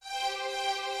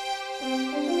Hello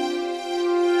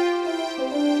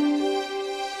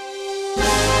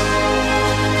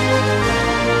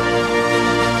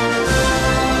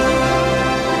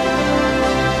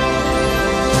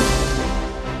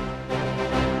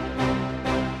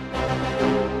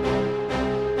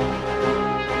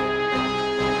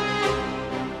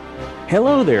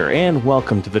there, and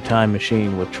welcome to the Time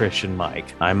Machine with Trish and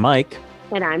Mike. I'm Mike.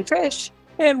 And I'm Trish.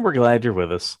 And we're glad you're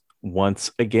with us once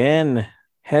again.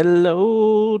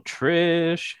 Hello,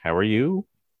 Trish. How are you?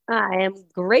 I am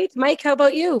great. Mike, how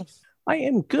about you? I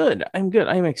am good.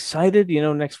 I'm excited.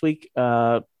 Next week,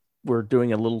 we're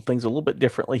doing things a little bit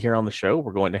differently here on the show.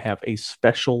 We're going to have a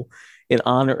special in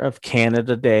honor of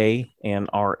Canada Day and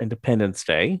our Independence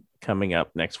Day coming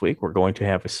up next week. We're going to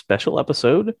have a special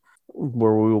episode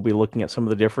where we will be looking at some of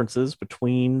the differences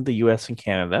between the US and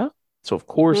Canada. So, of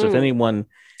course, if anyone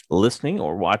listening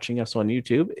or watching us on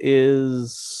YouTube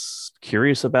is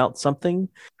curious about something,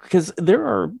 because there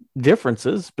are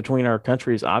differences between our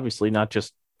countries, obviously, not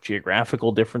just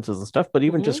geographical differences and stuff, but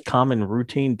even just common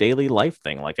routine daily life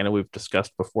thing. Like I know we've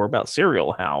discussed before about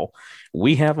cereal, how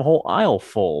we have a whole aisle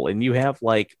full and you have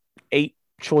like 8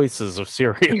 choices of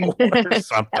cereal or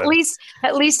something.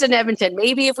 at least in Edmonton.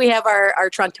 Maybe if we have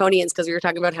our Torontonians, because we were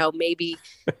talking about how maybe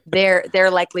they're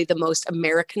likely the most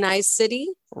Americanized city.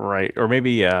 Right. Or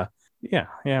maybe I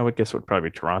would guess it would probably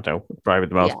be Toronto, probably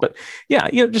the most. Yeah.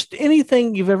 But just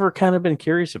anything you've ever kind of been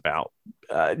curious about.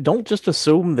 Don't just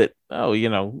assume that,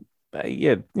 Canada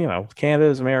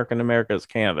is America and America is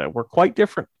Canada. We're quite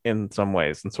different in some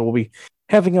ways. And so we'll be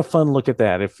having a fun look at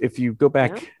that. If you go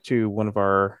back to one of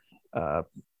our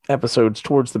episodes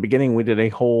towards the beginning, we did a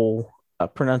whole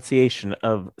pronunciation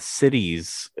of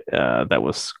cities that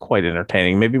was quite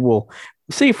entertaining. Maybe we'll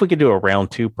see if we could do a round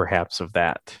 2 perhaps of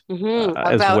that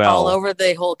about as well. All over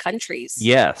the whole countries.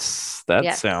 Yes,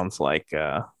 that sounds like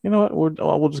you know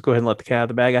what, we'll just go ahead and let the cat out of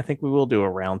the bag. I think we will do a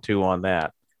round 2 on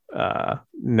that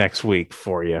next week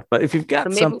for you. But if you've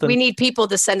got something, we need people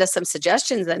to send us some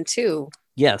suggestions then too.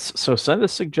 Yes, so send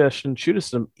us suggestions, shoot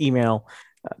us an email,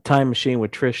 Time Machine with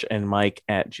Trish and Mike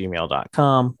at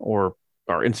gmail.com, or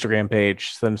our Instagram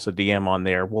page. Send us a DM on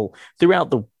there. We'll throughout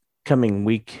the coming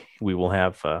week we will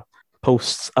have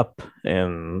posts up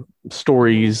and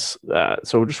stories,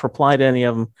 so just reply to any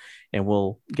of them and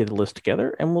we'll get a list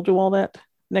together and we'll do all that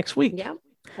next week.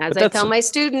 As I tell my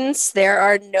students, there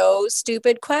are no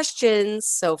stupid questions,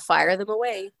 so fire them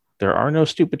away. There are no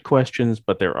stupid questions,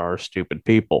 but there are stupid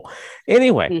people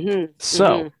anyway.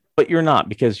 But you're not,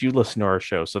 because you listen to our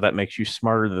show, so that makes you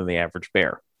smarter than the average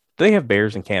bear. They have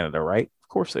bears in Canada, right? Of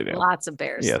course they do. Lots of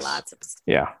bears. Yes. Lots of.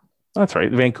 Yeah, that's right.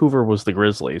 Vancouver was the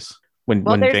Grizzlies when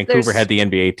Vancouver had the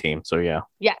NBA team. So yeah.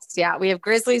 Yes, yeah. We have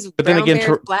Grizzlies, but then again,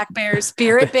 bears, black bears,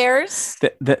 spirit bears.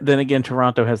 Then again,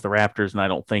 Toronto has the Raptors, and I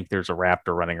don't think there's a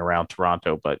Raptor running around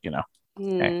Toronto. But no.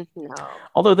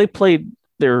 Although they played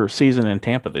their season in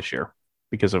Tampa this year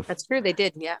because of that's true. They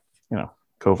did, yeah.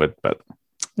 COVID, but.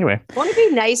 Anyway, won't it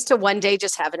be nice to one day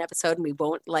just have an episode and we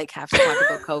won't have to talk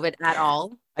about COVID at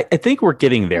all? I think we're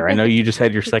getting there. I know you just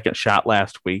had your second shot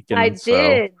last week, and I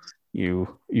did. You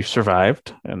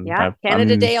survived, and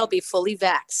Canada Day, I'll be fully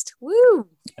vaxxed. Woo!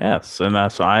 Yes,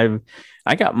 and so I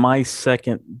got my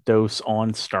second dose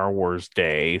on Star Wars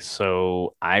Day,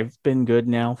 so I've been good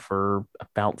now for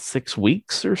about 6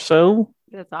 weeks or so.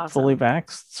 That's awesome. Fully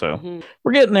vaxxed, so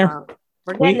we're getting there. Wow.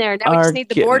 We're getting there. Now we just need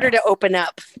the border to open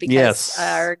up because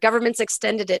our government's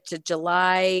extended it to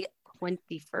July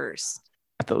 21st.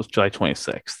 I thought it was July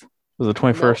 26th. Was it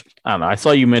 21st? No. I don't know. I saw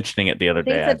you mentioning it the other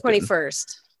day. I think it's the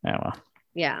 21st. Yeah, well.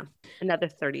 Yeah, another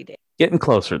 30 days. Getting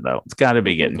closer, though. It's got to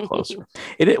be getting closer.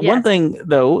 One thing,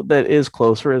 though, that is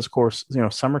closer is, of course,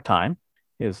 summertime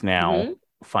is now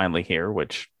finally here,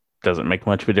 which doesn't make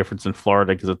much of a difference in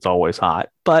Florida because it's always hot.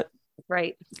 But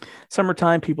right.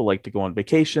 Summertime, people like to go on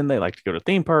vacation. They like to go to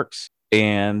theme parks.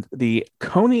 And the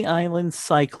Coney Island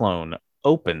Cyclone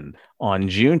opened on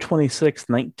June 26,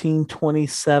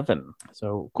 1927.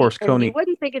 So, of course, Coney... You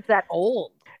wouldn't think it's that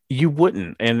old. You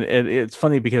wouldn't. And it's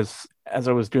funny because as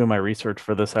I was doing my research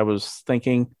for this, I was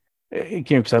thinking,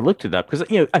 because I looked it up, because,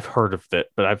 I've heard of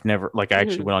it, but I've never, I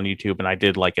actually went on YouTube and I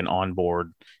did an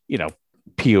onboard,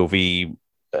 POV,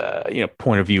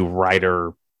 point of view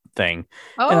writer thing.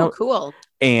 Cool.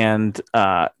 And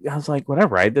I was like, when I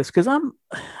ride this, because I'm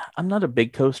not a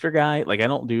big coaster guy. I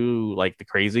don't do the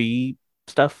crazy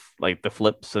stuff, like the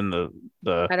flips and the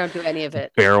I don't do any of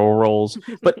it, barrel rolls.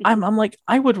 But I'm like,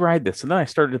 I would ride this. And then I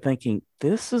started thinking,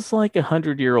 this is like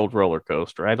 100-year-old roller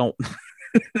coaster. I don't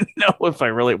know if I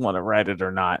really want to ride it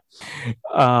or not.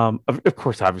 Of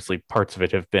course, obviously, parts of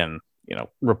it have been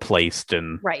replaced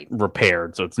and Right.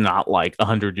 repaired. So it's not like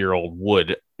 100-year-old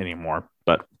wood anymore.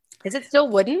 But Is it still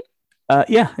wooden?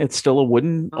 yeah, it's still a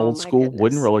wooden, Oh old my school wooden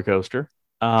goodness. roller coaster.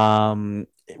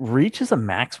 It reaches a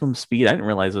maximum speed. I didn't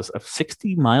realize this of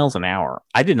 60 miles an hour.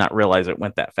 I did not realize it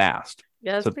went that fast.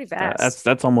 Yeah, that's So pretty that's fast.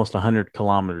 that's almost 100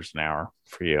 kilometers an hour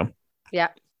for you. Yeah.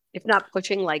 If not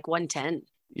pushing like 110.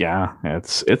 Yeah,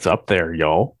 it's up there,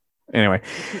 y'all. Anyway,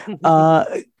 uh,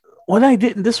 what I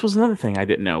didn't. This was another thing I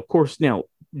didn't know. Of course, now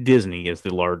Disney is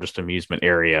the largest amusement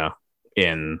area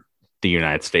in the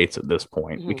United States at this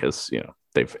point Mhm. because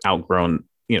they've outgrown,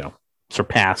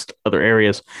 surpassed other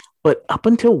areas. But up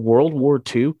until World War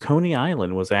II, Coney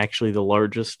Island was actually the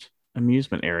largest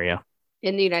amusement area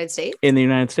In the United States? in the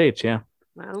United States. Yeah,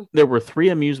 Wow. there were 3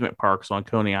 amusement parks on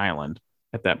Coney Island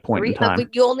at that point in time.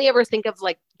 You only ever think of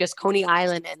like just Coney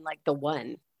Island and like the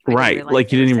one. I didn't Right. realize Like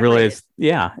they you were didn't even separated. realize.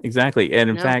 Yeah, exactly. And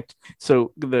in No. fact,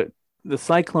 so the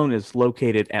cyclone is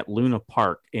located at Luna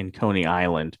Park in Coney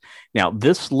Island. Now,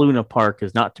 this Luna Park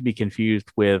is not to be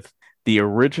confused with the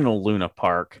original Luna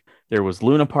Park. There was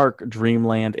Luna Park,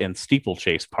 Dreamland, and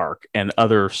Steeplechase Park, and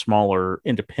other smaller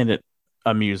independent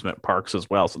amusement parks as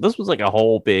well. So this was like a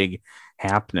whole big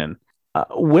happening.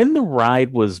 When the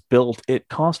ride was built, it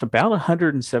cost about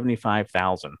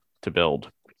 175,000 to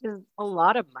build. Which is a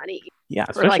lot of money Yeah,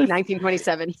 for like especially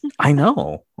 1927. I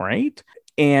know, right?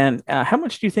 And how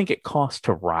much do you think it costs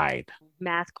to ride?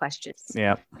 Math questions.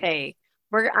 Yeah, Okay.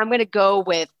 I'm gonna go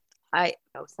with I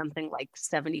know something like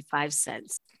 75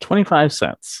 cents. 25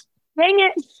 cents, Dang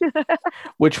it.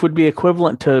 which would be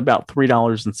equivalent to about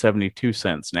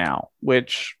 $3.72 now,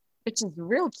 which Which is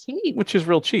real cheap. which is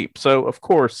real cheap. So, of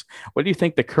course, what do you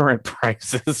think the current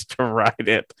price is to ride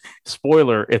it?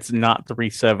 Spoiler, it's not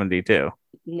 372.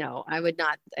 No, I would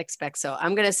not expect so.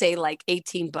 I'm gonna say like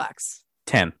 18 bucks.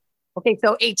 10. Okay,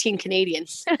 so 18 Canadian.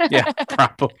 Yeah,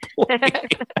 probably.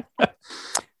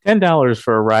 $10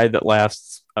 for a ride that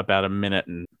lasts about a minute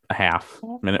and a half,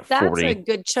 minute That's 40. a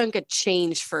good chunk of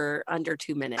change for under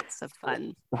 2 minutes of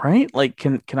fun. Right? Like,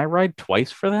 can I ride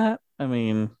twice for that? I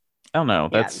mean, I don't know.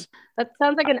 Yeah, that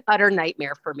sounds like an utter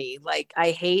nightmare for me. Like,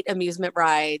 I hate amusement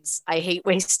rides. I hate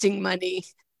wasting money.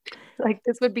 Like,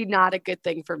 this would be not a good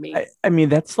thing for me. I mean,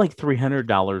 that's like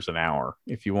 $300 an hour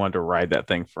if you wanted to ride that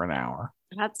thing for an hour.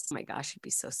 That's, oh my gosh, it'd be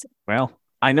so sick. Well,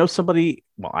 I know somebody.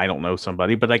 Well, I don't know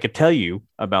somebody, but I could tell you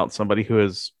about somebody who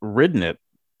has ridden it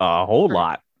a whole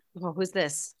lot. Well, who's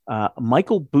this?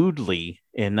 Michael Boodley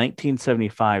in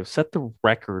 1975 set the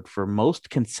record for most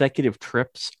consecutive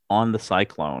trips on the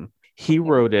Cyclone. He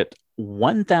rode it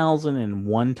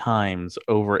 1,001 times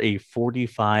over a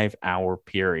 45-hour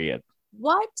period.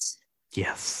 What?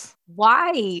 Yes.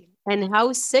 Why? And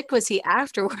how sick was he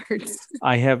afterwards?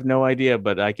 I have no idea,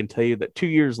 but I can tell you that 2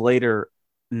 years later,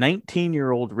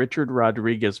 19-year-old Richard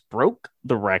Rodriguez broke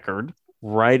the record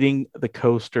riding the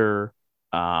coaster.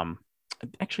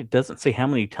 It actually doesn't say how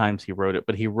many times he rode it,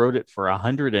 but he rode it for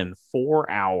 104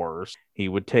 hours. He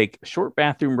would take short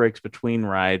bathroom breaks between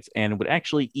rides and would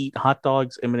actually eat hot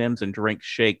dogs, M&Ms, and drink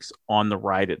shakes on the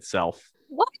ride itself.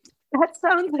 What? That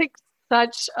sounds like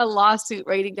such a lawsuit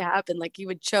waiting to happen. Like you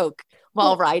would choke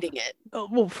while riding it.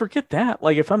 Well, forget that.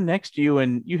 Like if I'm next to you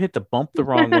and you hit the bump the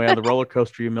wrong way on the roller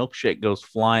coaster, your milkshake goes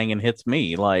flying and hits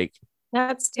me. Like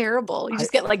that's terrible. You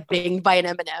just get like binged by an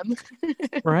M&M.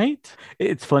 Right?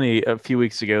 It's funny. A few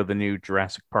weeks ago, the new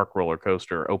Jurassic Park roller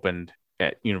coaster opened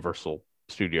at Universal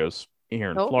Studios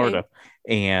here in Florida,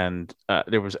 and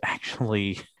there was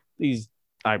actually these.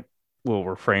 I will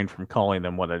refrain from calling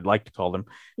them what I'd like to call them,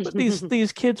 but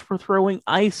these kids were throwing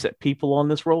ice at people on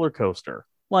this roller coaster.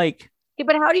 Like, yeah,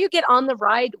 but how do you get on the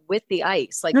ride with the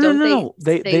ice? Like, no.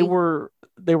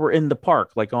 They were in the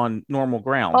park, like on normal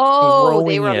ground. Oh,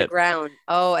 they were on the ground.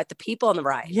 Oh, at the people on the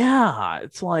ride. Yeah,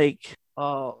 it's like,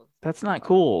 oh, that's not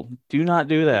cool. Do not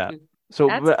do that. So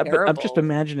but I'm just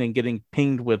imagining getting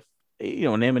pinged with,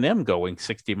 an M&M going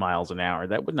 60 miles an hour.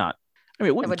 That would not. I mean,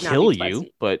 it wouldn't kill you,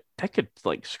 but that could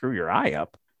like screw your eye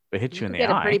up. If it hits you in the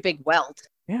eye. A pretty big welt.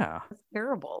 Yeah, that's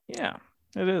terrible. Yeah,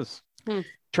 it is.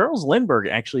 Charles Lindbergh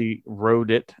actually rode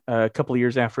it a couple of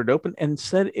years after it opened and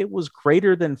said it was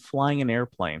greater than flying an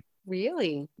airplane.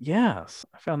 Really? Yes,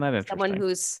 I found that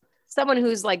interesting. Someone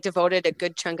who's like devoted a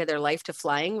good chunk of their life to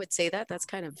flying would say that. That's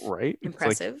kind of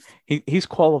impressive. Like he's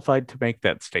qualified to make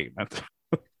that statement.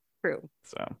 True.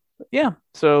 So yeah.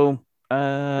 So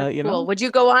cool. Would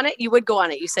you go on it? You would go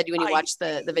on it. You said when you watched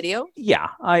the video. Yeah,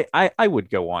 I would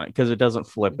go on it because it doesn't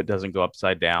flip, it doesn't go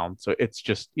upside down. So it's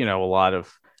just a lot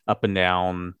of up and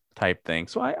down type thing.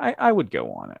 So I would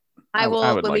go on it. I I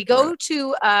will would when we like to rent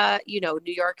go to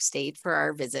New York State for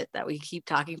our visit that we keep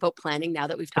talking about planning now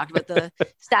that we've talked about the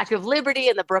it. Statue of Liberty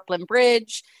and the Brooklyn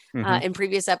Bridge Hmm. in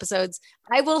previous episodes.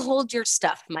 I will hold your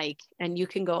stuff, Mike, and you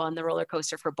can go on the roller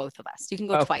coaster for both of us. You can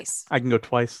go Okay, twice. I can go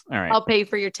twice. All right. I'll pay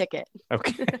for your ticket.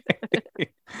 Okay.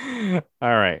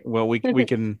 All right. Well, we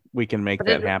can make But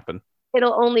that happen.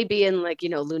 it'll only be in like,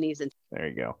 Loonies and There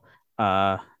you go.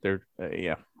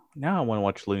 Yeah. Now I want to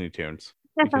watch Looney Tunes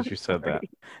because you said that. sorry.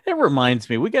 It reminds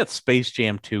me, we got Space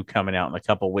Jam 2 coming out in a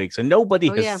couple weeks, and nobody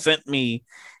Oh has yeah. sent me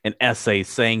an essay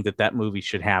saying that that movie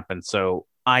should happen. So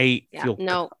I Yeah. feel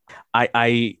No,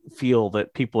 I feel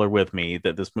that people are with me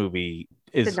that this movie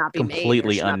should is not be made or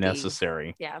completely should not be.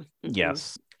 unnecessary. Yeah.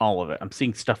 Yes, all of it. I'm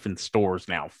seeing stuff in stores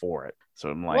now for it. So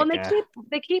I'm Well, and like,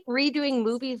 they keep redoing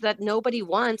movies that nobody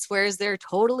wants, whereas they're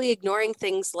totally ignoring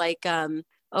things like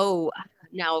oh,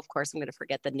 now of course I'm going to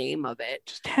forget the name of it.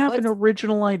 just have an What's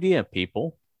original idea,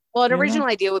 people. well, an You know? original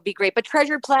idea would be great, but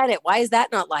Treasure Planet, why is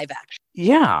that not live action?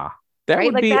 Yeah,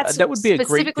 Right? Like that's that would be a great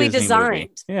specifically Disney movie.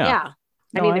 designed. Yeah. Yeah.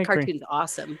 I No, mean, I the agree. cartoon's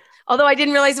awesome. Although I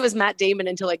didn't realize it was Matt Damon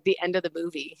until like the end of the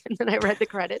movie. And then I read the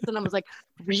credits and I was like,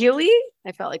 really?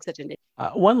 I felt like such an idiot.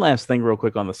 One last thing, real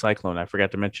quick, on the Cyclone, I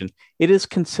forgot to mention. It is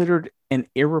considered an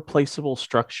irreplaceable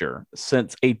structure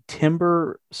since a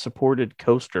timber-supported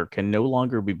coaster can no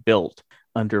longer be built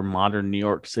under modern New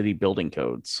York City building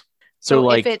codes. So, So if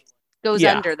like, it goes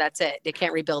yeah, under, that's it. They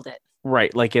can't rebuild it.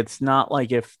 right. Like, it's not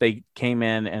like if they came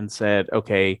in and said,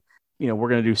 okay, we're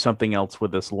going to do something else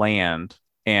with this land,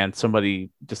 and somebody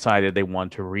decided they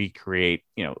want to recreate,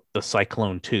 the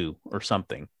Cyclone 2 or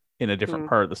something in a different Mm,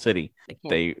 part of the city. they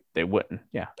can't. They wouldn't.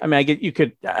 Yeah. I mean, you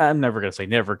could, I'm never going to say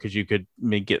never because you could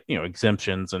get,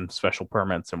 exemptions and special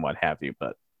permits and what have you,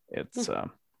 but it's,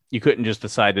 you couldn't just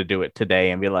decide to do it today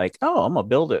and be like, oh, I'm going to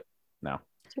build it. No.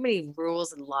 Too many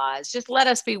rules and laws. Just let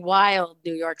us be wild,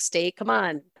 New York State. Come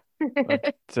on.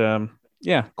 But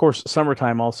yeah, of course,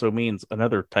 summertime also means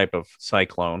another type of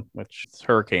cyclone, which is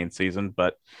hurricane season.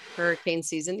 But Hurricane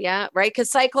season. Yeah, right.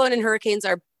 Because cyclone and hurricanes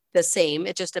are the same.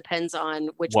 It just depends on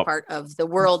which what? part of the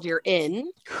world you're in.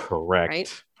 Correct.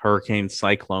 Right. Hurricanes,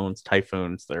 cyclones,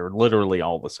 typhoons, they're literally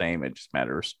all the same. It just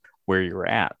matters where you're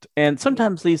at. And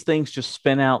sometimes these things just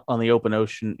spin out on the open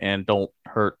ocean and don't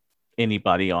hurt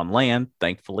anybody on land,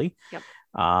 thankfully. Yep.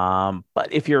 But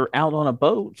if you're out on a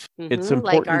boat, it's Like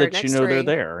important our that next they're story.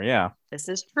 there. Yeah. This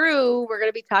is true. We're going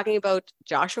to be talking about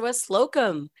Joshua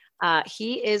Slocum.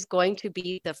 He is going to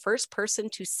be the first person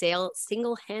to sail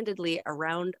single-handedly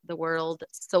around the world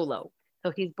solo.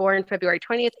 So he's born February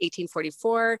 20th,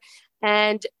 1844,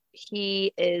 and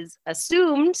he is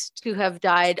assumed to have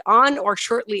died on or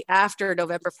shortly after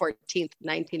November 14th,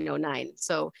 1909.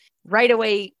 So right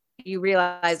away, you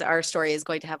realize our story is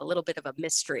going to have a little bit of a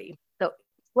mystery. So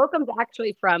Slocum's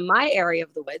actually from my area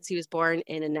of the woods. He was born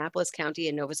in Annapolis County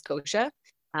in Nova Scotia.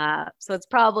 So it's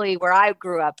probably where I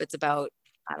grew up. It's about,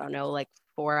 I don't know, like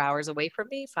 4 hours away from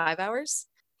me, 5 hours.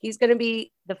 He's going to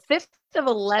be the fifth of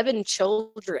 11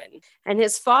 children. And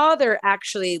his father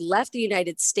actually left the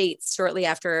United States shortly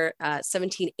after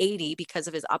 1780 because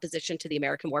of his opposition to the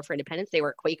American War for Independence. They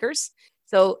were Quakers.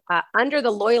 So under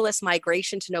the Loyalist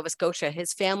migration to Nova Scotia,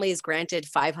 his family is granted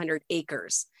 500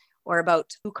 acres or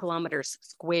about 2 kilometers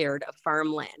squared of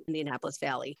farmland in the Annapolis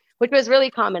Valley, which was really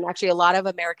common. Actually, a lot of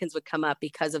Americans would come up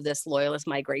because of this Loyalist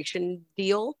migration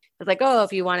deal. It's like, oh,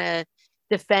 if you want to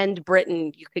defend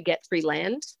Britain, you could get free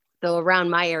land. So around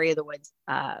my area of the woods,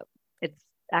 it's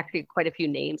actually quite a few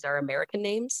names are American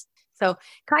names. So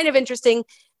kind of interesting.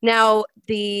 Now,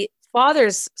 the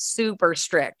father's super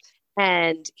strict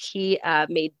and he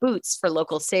made boots for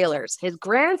local sailors. His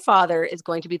grandfather is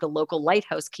going to be the local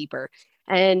lighthouse keeper.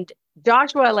 And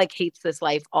Joshua hates this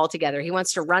life altogether. He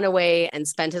wants to run away and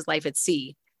spend his life at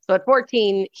sea. So at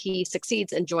 14, he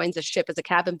succeeds and joins a ship as a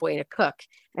cabin boy and a cook.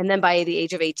 And then by the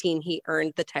age of 18, he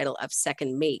earned the title of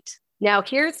second mate. Now,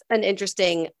 here's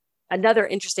another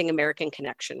interesting American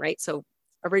connection, right? So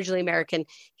originally American,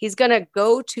 he's going to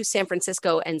go to San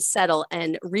Francisco and settle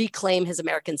and reclaim his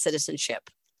American citizenship.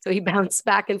 So he bounced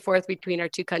back and forth between our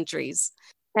two countries.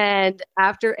 And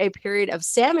after a period of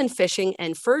salmon fishing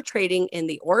and fur trading in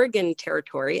the Oregon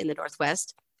Territory in the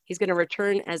Northwest, he's going to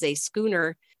return as a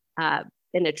schooner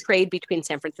in a trade between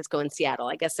San Francisco and Seattle.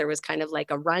 I guess there was kind of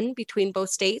like a run between both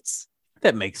states.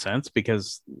 That makes sense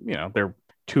because, they're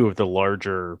two of the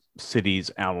larger cities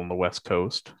out on the West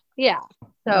Coast. Yeah.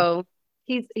 So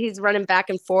he's running back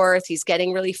and forth. He's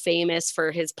getting really famous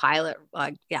for his pilot.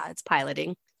 It's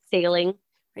piloting, sailing,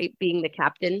 right? Being the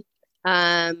captain.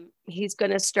 he's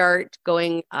going to start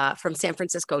going from San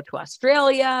Francisco to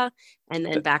Australia and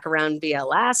then back around via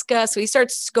Alaska. So he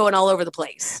starts going all over the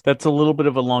place. That's a little bit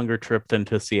of a longer trip than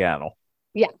to Seattle.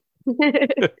 Yeah. So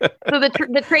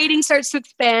the trading starts to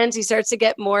expand. He starts to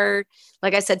get more,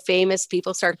 like I said, famous.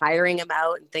 People start hiring him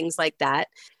out and things like that.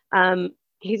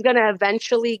 He's going to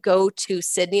eventually go to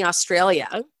Sydney,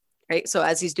 Australia. Right. So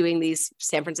as he's doing these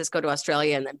San Francisco to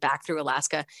Australia and then back through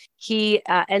Alaska, he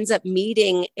ends up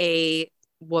meeting a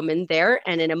woman there.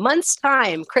 And in a month's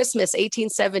time, Christmas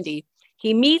 1870,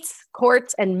 he meets,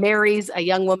 courts, and marries a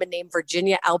young woman named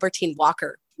Virginia Albertine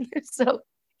Walker. So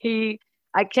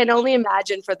I can only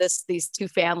imagine for these two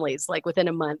families, like within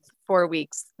a month, 4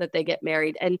 weeks, that they get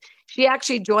married. And she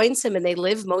actually joins him and they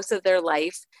live most of their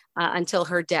life until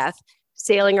her death,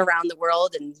 sailing around the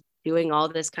world and doing all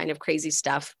this kind of crazy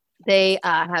stuff. They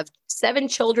have 7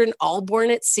 children, all born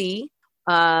at sea.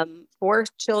 4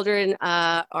 children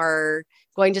are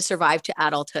going to survive to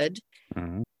adulthood,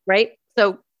 right?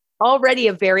 So already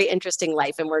a very interesting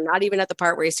life. And we're not even at the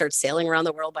part where he starts sailing around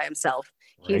the world by himself.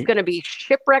 Right. He's going to be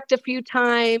shipwrecked a few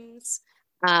times.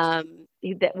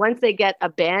 Once they get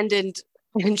abandoned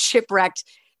and shipwrecked,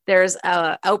 there's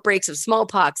outbreaks of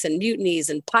smallpox and mutinies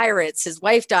and pirates. His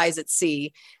wife dies at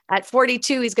sea. At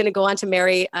 42, he's going to go on to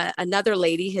marry another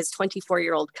lady, his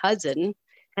 24-year-old cousin,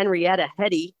 Henrietta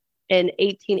Heady, in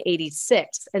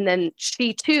 1886. And then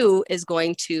she, too, is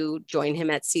going to join him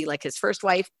at sea like his first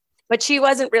wife. But she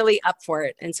wasn't really up for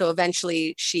it. And so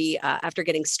eventually she, after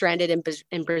getting stranded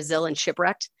in Brazil and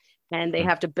shipwrecked, and they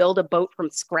have to build a boat from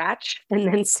scratch and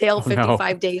then sail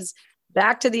 55 days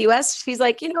back to the US, she's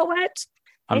like, you know what?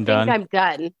 I'm done. I'm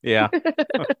done. Yeah.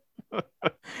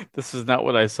 This is not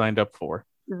what I signed up for.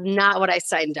 Not what I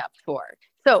signed up for.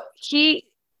 So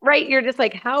you're just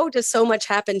like, how does so much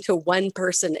happen to one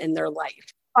person in their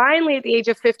life? Finally, at the age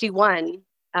of 51, in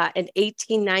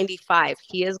 1895,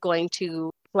 he is going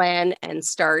to plan and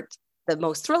start the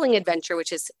most thrilling adventure,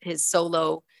 which is his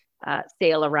solo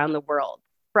sail around the world.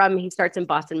 He starts in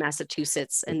Boston,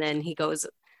 Massachusetts, and then he goes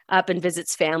up and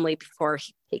visits family before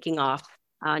taking off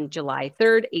on July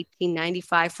 3rd,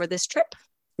 1895 for this trip.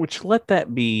 Which let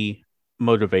that be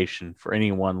motivation for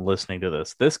anyone listening to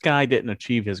this. This guy didn't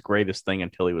achieve his greatest thing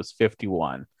until he was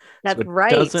 51. That's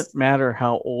right. It doesn't matter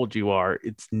how old you are.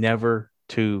 It's never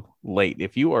too late.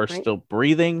 If you are still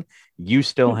breathing, you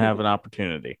still have an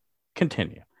opportunity.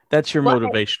 Continue. That's your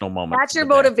motivational moment. That's your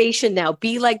motivation now.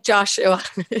 Be like Joshua.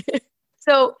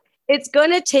 So it's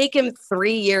going to take him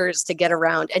 3 years to get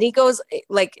around. And he goes,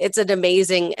 like, it's an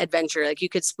amazing adventure. Like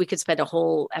we could spend a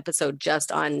whole episode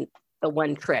just on the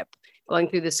one trip, going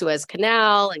through the Suez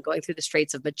Canal and going through the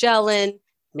Straits of Magellan.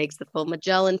 Makes the full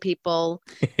Magellan people.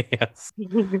 Yes.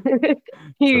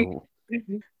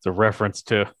 It's a reference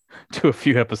to a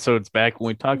few episodes back when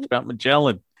we talked about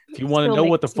Magellan. If you want to know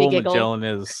what the full Magellan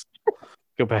is,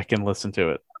 go back and listen to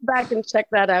it. Go back and check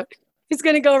that out. He's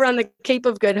going to go around the Cape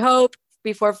of Good Hope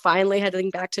before finally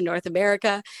heading back to North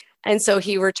America. And so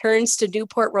he returns to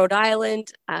Newport, Rhode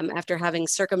Island, after having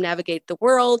circumnavigated the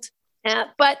world.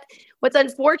 But what's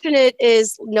unfortunate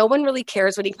is no one really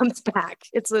cares when he comes back.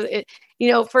 It's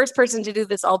first person to do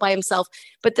this all by himself.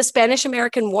 But the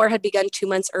Spanish-American War had begun 2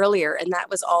 months earlier, and that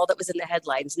was all that was in the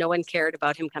headlines. No one cared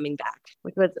about him coming back,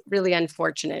 which was really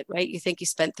unfortunate, right? You think you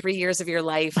spent 3 years of your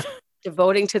life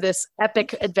devoting to this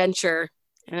epic adventure.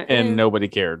 And nobody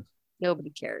cared.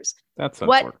 Nobody cares. That's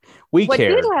unfortunate. What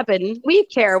did happen? We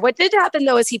care. What did happen,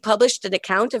 though, is he published an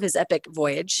account of his epic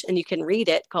voyage, and you can read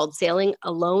it, called Sailing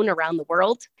Alone Around the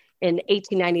World in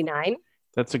 1899.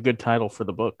 That's a good title for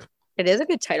the book. It is a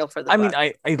good title for the book. I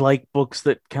mean, I like books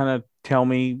that kind of tell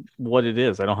me what it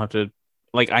is. I don't have to,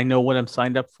 I know what I'm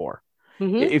signed up for.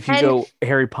 Mm-hmm. If you go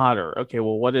Harry Potter, okay,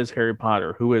 well, what is Harry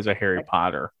Potter? Who is a Harry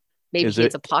Potter? Maybe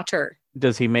he's a Potter.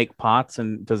 Does he make pots,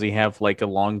 and does he have a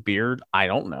long beard? I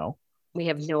don't know. We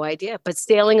have no idea. But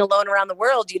sailing alone around the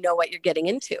world, you know what you're getting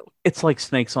into. It's like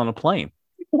Snakes on a Plane.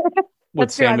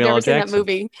 With Samuel L. Jackson. Seen that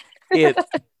movie.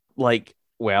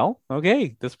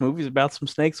 Okay, this movie's about some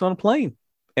snakes on a plane,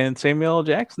 and Samuel L.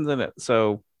 Jackson's in it.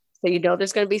 So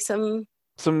there's going to be some.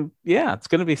 It's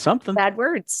going to be something. Bad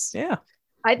words. Yeah.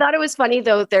 I thought it was funny,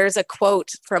 though. There's a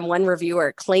quote from one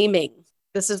reviewer claiming,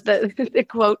 this is the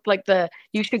quote,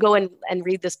 you should go and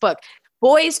read this book.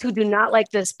 Boys who do not like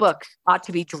this book ought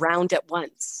to be drowned at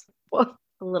once. Well,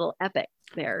 a little epic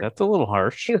there. That's a little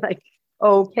harsh. You're like,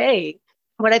 okay.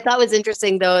 What I thought was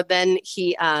interesting, though, then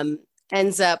he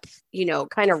ends up,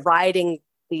 kind of riding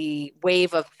the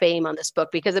wave of fame on this book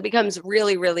because it becomes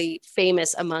really, really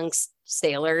famous amongst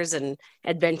sailors and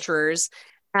adventurers.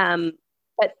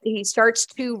 But he starts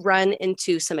to run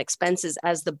into some expenses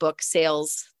as the book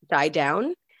sales die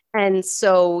down. And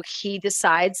so he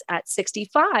decides at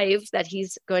 65 that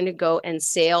he's going to go and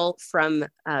sail from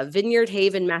Vineyard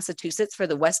Haven, Massachusetts for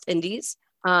the West Indies.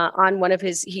 On one of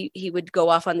his, he would go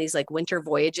off on these like winter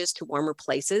voyages to warmer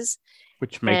places.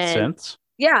 Which makes And sense.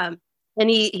 yeah, and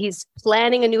he's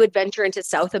planning a new adventure into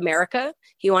South America.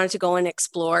 He wanted to go and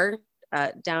explore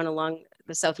down along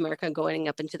the South America, going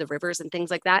up into the rivers and things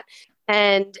like that.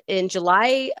 And in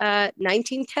July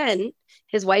 1910,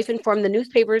 his wife informed the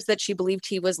newspapers that she believed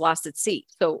he was lost at sea.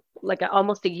 So like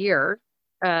almost a year,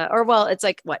 or well, it's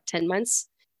like what, 10 months.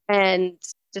 And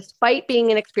despite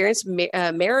being an experienced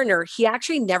mariner, he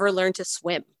actually never learned to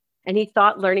swim. And he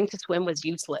thought learning to swim was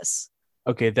useless.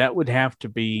 Okay, that would have to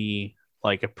be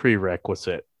like a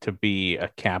prerequisite to be a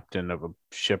captain of a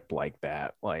ship like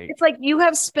that. Like, It's like you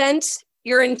have spent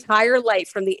your entire life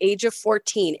from the age of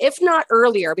 14, if not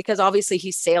earlier, because obviously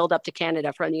he sailed up to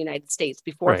Canada from the United States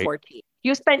before right. 14.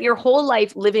 You spent your whole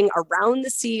life living around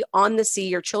the sea, on the sea.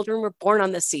 Your children were born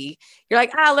on the sea. You're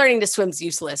like, learning to swim's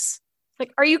useless.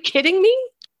 Like, are you kidding me?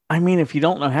 I mean, if you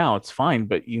don't know how, it's fine,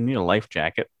 but you need a life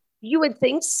jacket. You would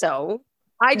think so.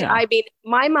 Yeah. I mean,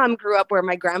 my mom grew up where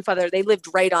my grandfather, they lived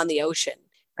right on the ocean,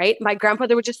 right? My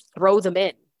grandfather would just throw them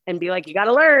in and be like, you got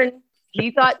to learn.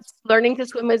 He thought learning to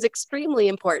swim was extremely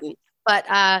important. But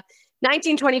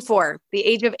 1924, the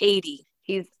age of 80,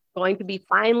 he's going to be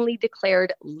finally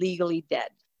declared legally dead.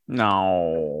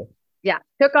 No. Yeah.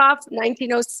 Took off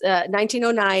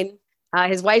 1909.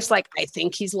 His wife's like, I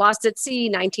think he's lost at sea,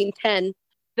 1910.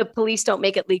 The police don't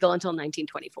make it legal until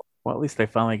 1924. Well, at least they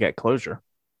finally got closure.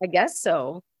 I guess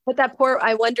so. But that poor,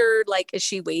 I wonder, like, is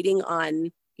she waiting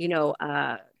on,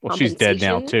 well, she's dead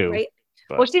now too. Right?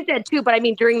 But Well, she's dead too, but I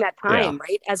mean, during that time, yeah.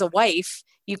 right? As a wife,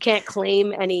 you can't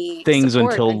claim any things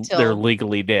support until they're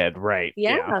legally dead, right?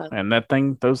 Yeah. And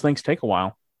those things take a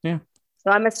while. Yeah.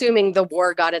 So I'm assuming the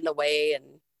war got in the way and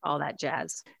all that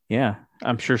jazz. Yeah.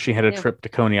 I'm sure she had a trip to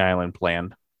Coney Island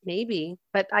planned. Maybe.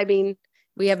 But I mean,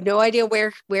 we have no idea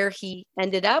where he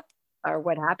ended up or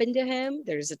what happened to him.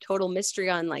 There's a total mystery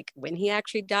on like when he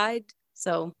actually died.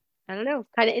 So I don't know.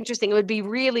 Kind of interesting. It would be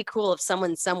really cool if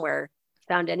someone somewhere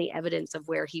found any evidence of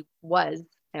where he was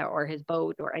or his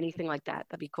boat or anything like that.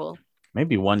 That'd be cool.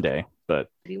 Maybe one day, but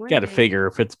you got to figure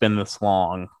if it's been this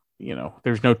long,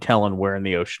 there's no telling where in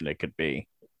the ocean it could be.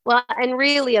 Well, and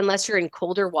really, unless you're in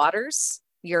colder waters,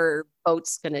 your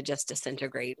boat's going to just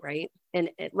disintegrate, right? And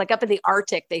like up in the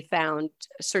Arctic, they found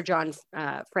Sir John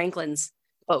Franklin's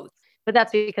boat, but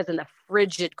that's because in the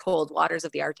frigid cold waters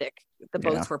of the Arctic, the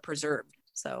boats were preserved.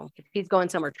 So if he's going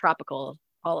somewhere tropical,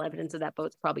 all evidence of that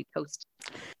boat's probably toast.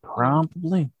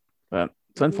 Probably, but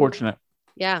it's unfortunate.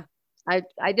 Yeah. I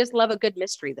just love a good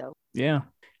mystery, though. Yeah,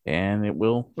 and it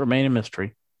will remain a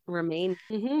mystery.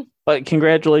 Mm-hmm. But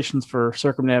congratulations for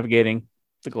circumnavigating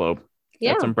the globe.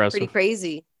 Yeah, that's impressive. Pretty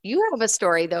crazy. You have a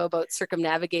story, though, about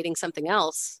circumnavigating something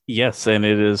else. Yes, and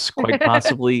it is quite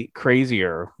possibly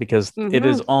crazier because it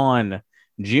is on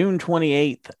June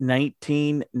 28th,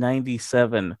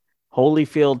 1997,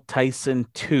 Holyfield Tyson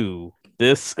 2.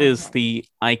 This is the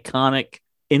iconic,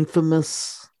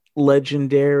 infamous,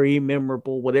 legendary,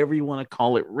 memorable, whatever you want to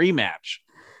call it, rematch.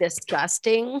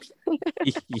 Disgusting.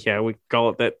 Yeah, we call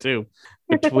it that too.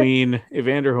 Between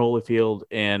Evander Holyfield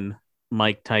and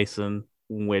Mike Tyson,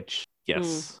 which,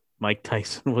 yes, Mike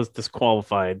Tyson was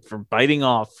disqualified for biting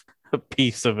off a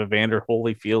piece of Evander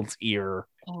Holyfield's ear.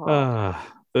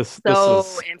 This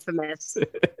is infamous.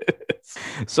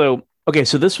 So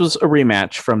this was a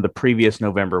rematch from the previous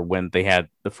November when they had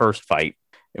the first fight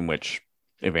in which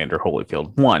Evander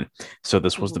Holyfield won. So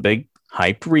this was the big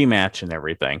hyped rematch and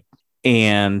everything.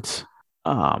 And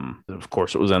of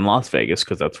course, it was in Las Vegas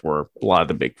because that's where a lot of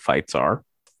the big fights are.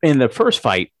 In the first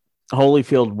fight,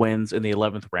 Holyfield wins in the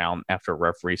 11th round after a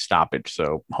referee stoppage.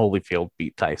 So Holyfield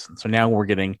beat Tyson. So now we're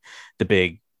getting the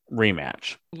big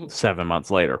rematch 7 months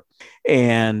later.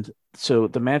 And so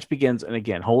the match begins. And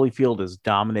again, Holyfield is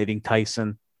dominating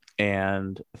Tyson.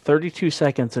 And 32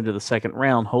 seconds into the second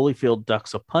round, Holyfield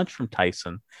ducks a punch from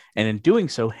Tyson. And in doing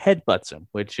so, headbutts him,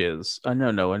 which is a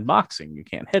no-no in boxing. You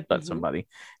can't headbutt somebody.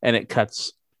 And it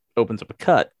opens up a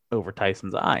cut over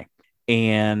Tyson's eye.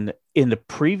 And in the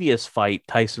previous fight,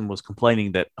 Tyson was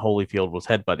complaining that Holyfield was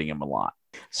headbutting him a lot.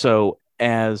 So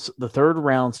as the third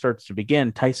round starts to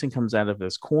begin, Tyson comes out of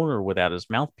his corner without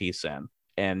his mouthpiece in.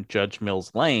 And Judge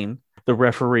Mills Lane, the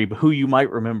referee, who you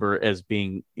might remember as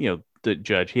being, the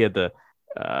judge, he had the,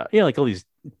 like all these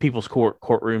people's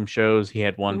courtroom shows. He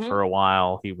had one for a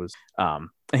while. He was,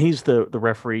 he's the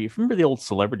referee. Remember the old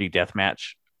Celebrity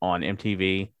Deathmatch on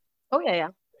MTV? Oh, yeah.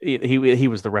 He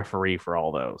was the referee for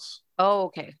all those. Oh,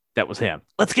 okay. That was him.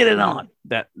 Let's get it on.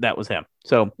 That was him.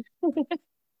 So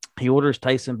he orders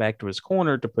Tyson back to his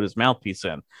corner to put his mouthpiece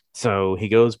in. So he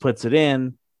goes, puts it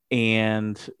in,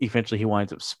 and eventually he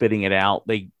winds up spitting it out.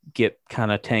 They get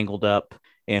kind of tangled up,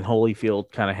 and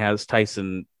Holyfield kind of has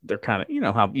Tyson. They're kind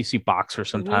of, how you see boxers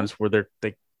sometimes where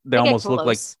they They get almost look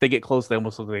like close. they get close. They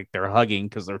almost look like they're hugging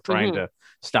because they're trying to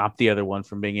stop the other one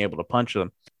from being able to punch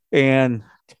them. And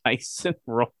Tyson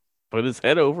put his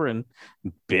head over and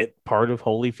bit part of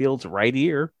Holyfield's right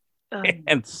ear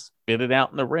and spit it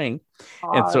out in the ring.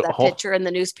 And Oh, so that picture in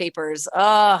the newspapers.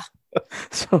 Oh,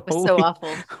 so it was so awful.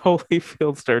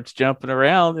 Holyfield starts jumping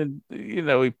around, and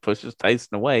he pushes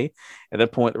Tyson away. At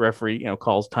that point, the referee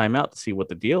calls timeout to see what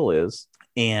the deal is,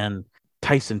 and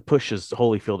Tyson pushes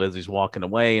Holyfield as he's walking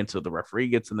away, and so the referee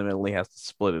gets in the middle. He has to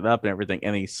split it up and everything,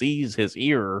 and he sees his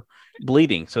ear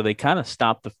bleeding. So they kind of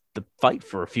stop the fight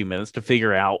for a few minutes to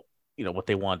figure out what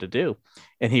they wanted to do.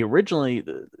 And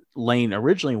Lane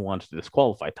originally wanted to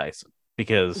disqualify Tyson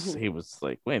because he was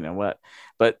like, wait, now what?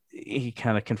 But he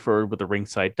kind of conferred with the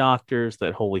ringside doctors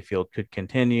that Holyfield could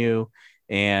continue.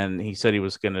 And he said he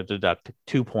was going to deduct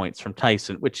 2 points from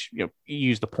Tyson, which, you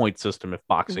use the point system if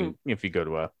boxing, if you go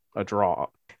to a draw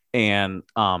and,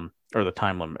 or the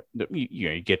time limit,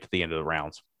 you get to the end of the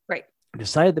rounds. Right.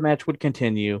 Decided the match would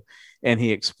continue. And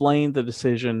he explained the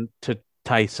decision to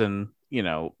Tyson,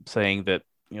 saying that,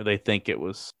 they think it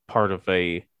was part of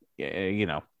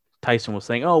Tyson was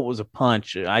saying, oh, it was a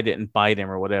punch. I didn't bite him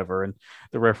or whatever. And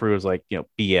the referee was like,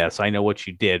 BS. I know what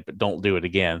you did, but don't do it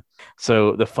again.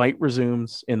 So the fight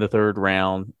resumes in the third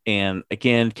round. And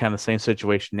again, kind of same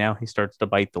situation. Now he starts to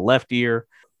bite the left ear.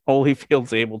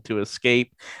 Holyfield's able to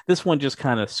escape. This one just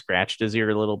kind of scratched his ear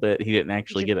a little bit. He didn't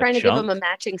actually get a chunk. Trying to give him a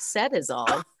matching set is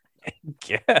all.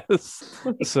 Yes.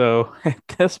 So at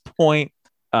this point,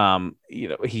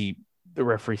 the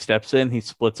referee steps in, he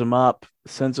splits them up,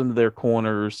 sends them to their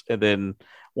corners, and then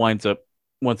winds up,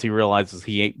 once he realizes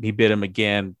he bit him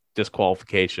again,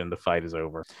 disqualification, the fight is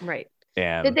over. Right.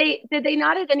 And did they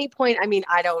not at any point, I mean,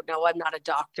 I don't know, I'm not a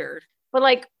doctor, but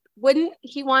like, wouldn't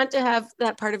he want to have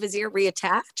that part of his ear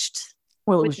reattached?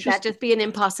 Well, would that just be an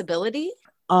impossibility?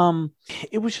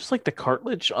 It was just like the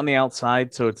cartilage on the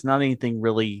outside, so it's not anything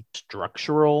really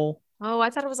structural. Oh, I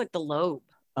thought it was like the lobe.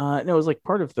 No, it was like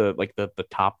part of the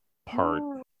top part.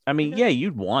 I mean, yeah,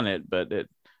 you'd want it, but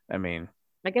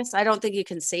I guess I don't think you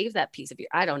can save that piece of ear.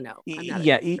 I don't know.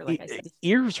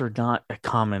 Ears are not a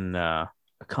common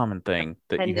thing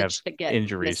that you have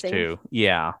injuries to.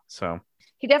 Yeah, so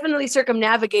he definitely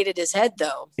circumnavigated his head,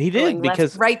 though. He did,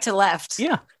 because right to left.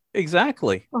 Yeah,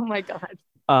 exactly. Oh my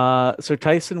God. So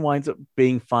Tyson winds up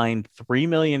being fined $3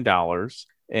 million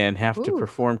and have to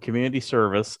perform community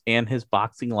service, and his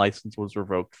boxing license was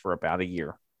revoked for about a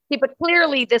year. Yeah, but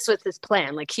clearly this was his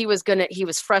plan. Like he was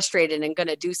frustrated and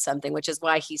gonna do something, which is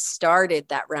why he started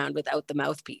that round without the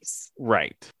mouthpiece.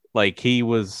 Right. Like he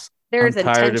was, I'm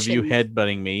tired of you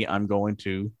headbutting me. I'm gonna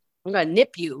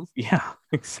nip you. Yeah,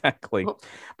 exactly.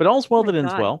 But all's well that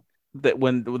ends well. That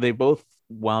when they both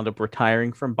wound up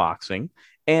retiring from boxing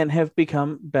and have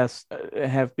become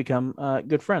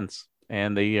good friends,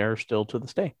 and they are still to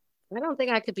this day. I don't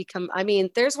think I could become. I mean,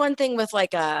 there's one thing with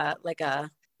like a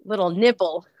little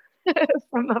nibble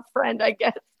from a friend, I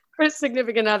guess, or a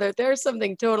significant other. There's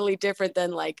something totally different than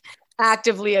like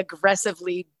actively,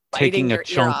 aggressively biting your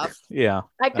ear off. Yeah.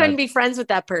 I couldn't be friends with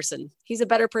that person. He's a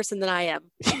better person than I am.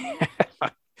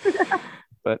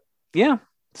 But yeah,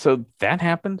 so that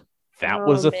happened. That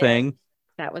was a thing.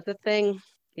 That was a thing.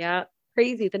 Yeah.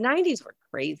 Crazy. The 90s were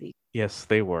crazy. Yes,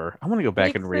 they were. I want to go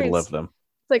back and relive them.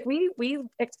 Like we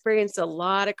experienced a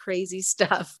lot of crazy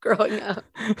stuff growing up.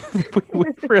 we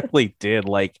really did.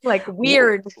 Like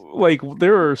weird. Like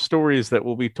there are stories that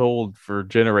will be told for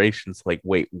generations. Like,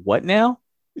 wait, what now?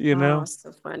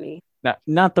 So funny.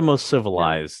 Not the most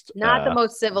civilized. Not the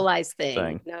most civilized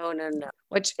thing. No.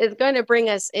 Which is going to bring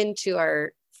us into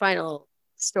our final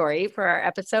story for our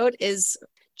episode is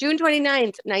June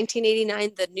 29th,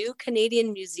 1989. The new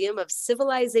Canadian Museum of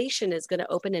Civilization is going to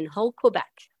open in Hull,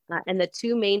 Quebec. And the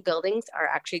two main buildings are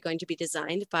actually going to be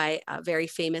designed by a very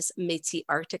famous Métis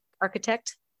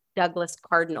architect, Douglas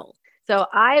Cardinal. So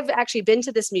I've actually been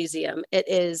to this museum. It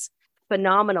is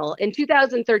phenomenal. In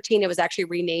 2013, it was actually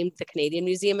renamed the Canadian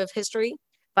Museum of History,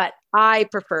 but I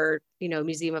prefer,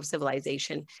 Museum of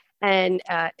Civilization. And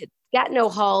Gatineau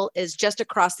Hall is just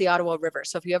across the Ottawa River.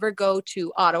 So if you ever go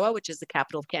to Ottawa, which is the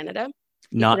capital of Canada,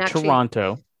 not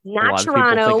Toronto. Not a lot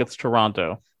Toronto. Of people think it's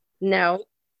Toronto. No.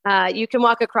 You can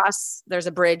walk across. There's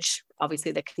a bridge,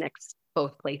 obviously, that connects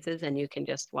both places, and you can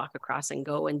just walk across and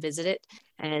go and visit it.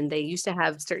 And they used to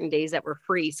have certain days that were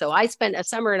free. So I spent a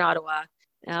summer in Ottawa.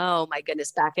 Oh my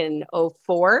goodness, back in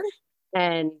 2004.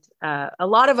 And a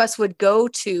lot of us would go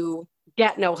to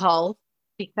Gatineau Hall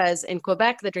because in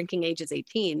Quebec, the drinking age is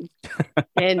 18.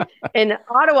 And in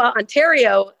Ottawa,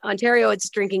 Ontario, its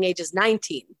drinking age is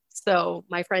 19. So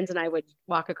my friends and I would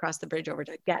walk across the bridge over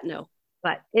to Gatineau.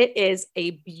 But it is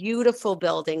a beautiful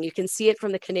building. You can see it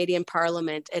from the Canadian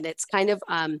Parliament, and it's kind of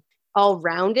all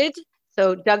rounded.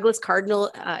 So Douglas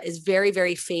Cardinal is very,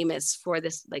 very famous for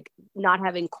this, like not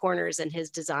having corners in his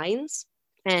designs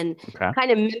and kind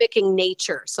of mimicking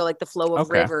nature. So like the flow of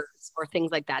rivers or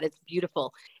things like that. It's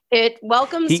beautiful. It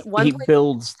welcomes he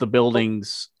builds the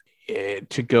buildings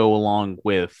to go along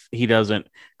with. He doesn't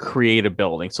create a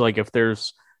building. So like if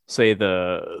there's say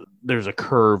there's a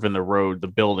curve in the road, the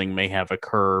building may have a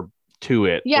curve to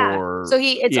it. Yeah. Or, so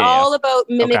it's all about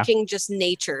mimicking just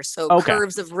nature. So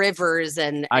curves of rivers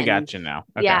and I got you now.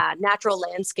 Okay. Yeah, natural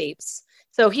landscapes.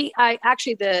 So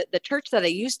the church that I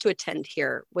used to attend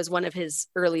here was one of his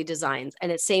early designs,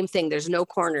 and it's same thing. There's no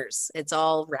corners. It's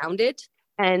all rounded,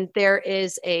 and there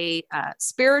is a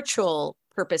spiritual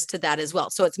purpose to that as well.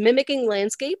 So it's mimicking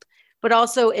landscape, but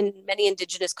also in many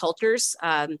indigenous cultures,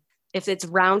 if it's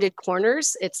rounded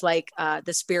corners, it's like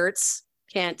the spirits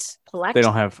can't collect. They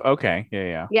don't have,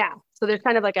 yeah. Yeah. So there's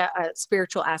kind of like a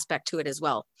spiritual aspect to it as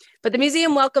well. But the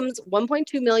museum welcomes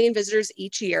 1.2 million visitors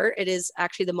each year. It is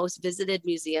actually the most visited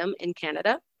museum in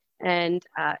Canada. And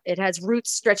it has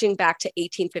roots stretching back to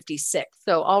 1856.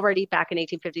 So already back in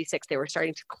 1856, they were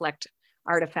starting to collect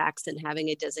artifacts and having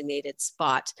a designated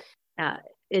spot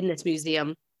in this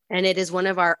museum. And it is one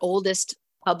of our oldest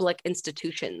public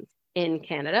institutions in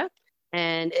Canada.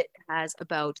 And it has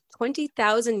about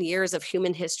 20,000 years of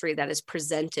human history that is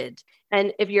presented.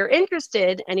 And if you're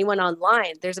interested, anyone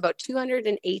online, there's about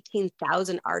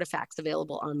 218,000 artifacts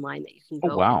available online that you can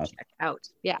go and check out.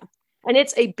 Yeah. And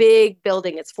it's a big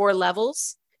building. It's 4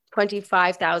 levels,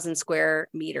 25,000 square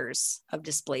meters of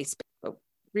display space. So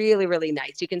really, really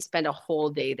nice. You can spend a whole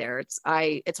day there. It's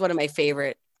one of my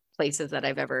favorite places that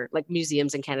I've ever, like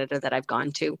museums in Canada that I've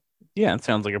gone to. Yeah, it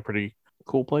sounds like a pretty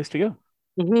cool place to go.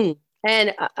 Mm-hmm.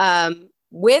 And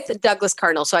with Douglas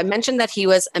Cardinal, so I mentioned that he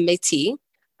was a Métis.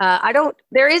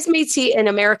 There is Métis in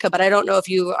America, but I don't know if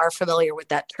you are familiar with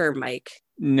that term, Mike.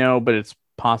 No, but it's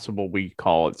possible we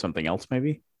call it something else,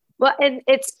 maybe. Well, and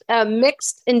it's a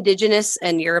mixed Indigenous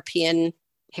and European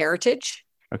heritage.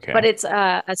 Okay. But it's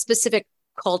a specific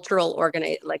cultural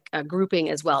grouping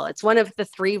as well. It's one of the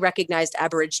 3 recognized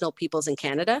Aboriginal peoples in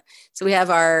Canada. So we have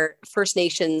our First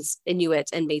Nations, Inuit,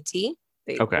 and Métis.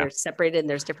 They're separated and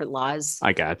there's different laws.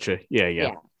 I gotcha.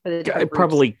 Yeah.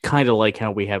 Probably kind of like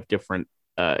how we have different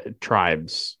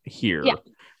tribes here. Yeah.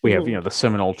 We have, the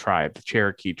Seminole tribe, the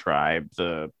Cherokee tribe,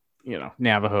 the,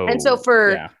 Navajo. And so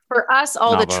for us,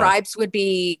 all Navajo. The tribes would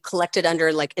be collected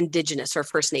under like Indigenous or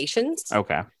First Nations.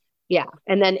 Okay. Yeah.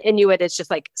 And then Inuit is just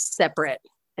like separate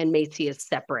and Métis is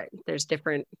separate. There's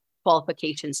different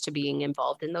qualifications to being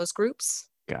involved in those groups.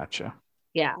 Gotcha.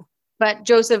 Yeah. But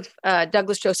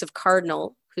Douglas Joseph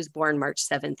Cardinal, who's born March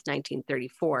 7th,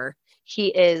 1934, he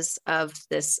is of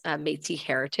this Métis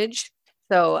heritage.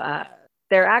 So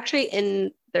they're actually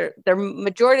in their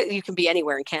majority, you can be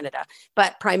anywhere in Canada,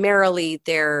 but primarily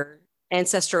their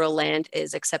ancestral land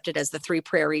is accepted as the 3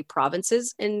 prairie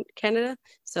provinces in Canada.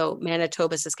 So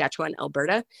Manitoba, Saskatchewan,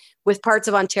 Alberta, with parts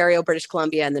of Ontario, British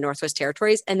Columbia, and the Northwest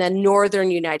Territories, and then Northern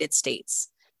United States.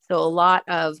 So a lot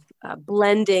of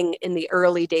blending in the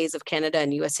early days of Canada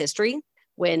and US history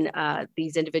when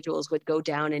these individuals would go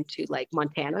down into like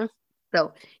Montana.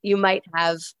 So you might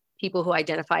have people who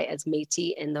identify as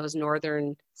Métis in those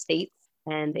northern states,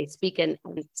 and they speak an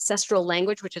ancestral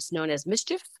language, which is known as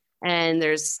Michif. And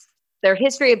their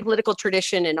history and political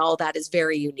tradition and all that is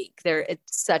very unique.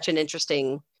 It's such an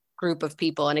interesting group of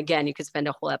people. And again, you could spend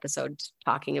a whole episode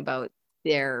talking about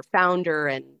their founder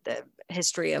and the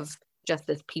history of just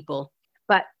this people.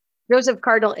 But Joseph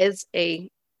Cardinal is a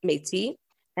Métis,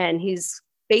 and he's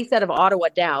based out of Ottawa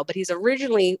now, but he's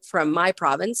originally from my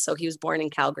province. So he was born in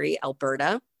Calgary,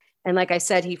 Alberta. And like I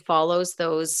said, he follows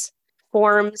those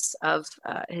forms of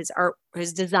his art,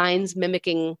 his designs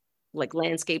mimicking like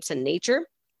landscapes and nature.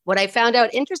 What I found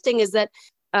interesting is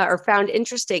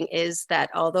that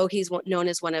although he's known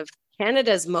as one of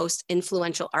Canada's most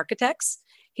influential architects,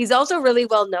 he's also really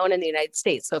well known in the United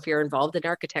States. So if you're involved in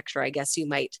architecture, I guess you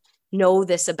might know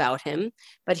this about him.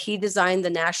 But he designed the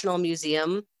National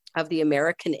Museum of the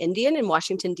American Indian in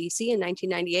Washington, D.C. in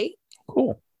 1998.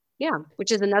 Cool. Yeah,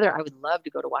 which is another, I would love to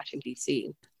go to Washington,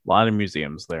 D.C. A lot of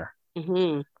museums there.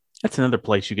 Mm-hmm. That's another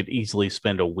place you could easily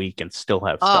spend a week and still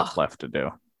have stuff left to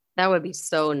do. That would be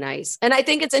so nice. And I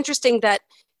think it's interesting that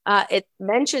it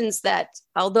mentions that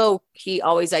although he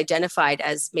always identified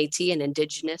as Métis and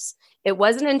Indigenous, It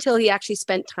wasn't until he actually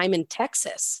spent time in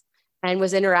Texas and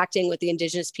was interacting with the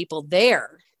indigenous people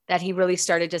there that he really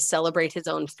started to celebrate his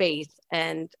own faith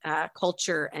and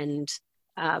culture and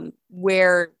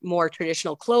wear more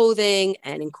traditional clothing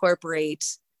and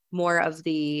incorporate more of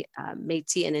the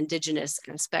Métis and indigenous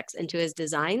aspects into his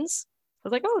designs. I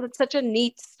was like, oh, that's such a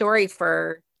neat story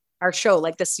for our show,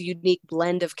 like this unique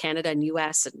blend of Canada and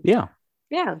US. And Yeah.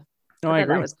 No, I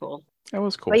agree. That was cool. That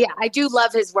was cool. But yeah, I do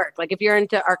love his work. Like if you're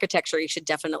into architecture, you should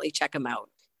definitely check him out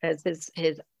because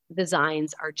his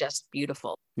designs are just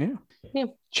beautiful. Yeah.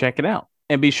 Check it out.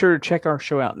 And be sure to check our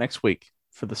show out next week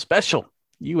for the special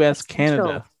US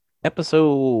Canada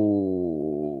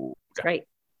episode. Right.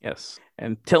 Yes.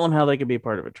 And tell them how they can be a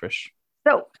part of it, Trish.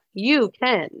 So you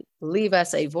can leave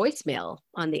us a voicemail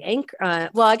on the Anchor.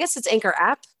 Well, I guess it's Anchor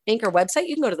app, Anchor website.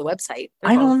 You can go to the website.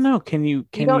 I don't know. You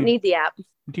don't need the app.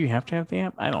 Do you have to have the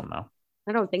app? I don't know.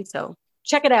 I don't think so.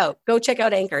 Check it out. Go check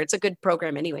out Anchor. It's a good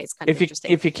program anyways. Kind of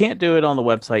interesting. If you can't do it on the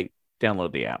website,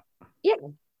 download the app. Yeah.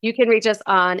 You can reach us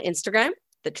on Instagram,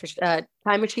 the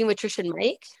Time Machine with Trish and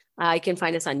Mike. You can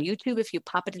find us on YouTube if you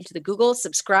pop it into the Google,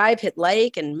 subscribe, hit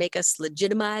like, and make us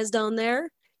legitimized on there.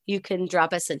 You can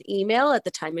drop us an email at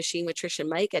the Time Machine with Trish and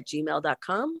Mike at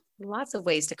gmail.com. Lots of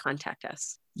ways to contact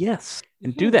us. Yes.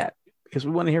 And do that because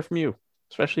we want to hear from you,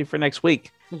 especially for next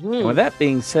week. And with that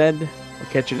being said, we'll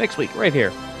catch you next week right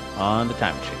here on the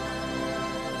Time Machine.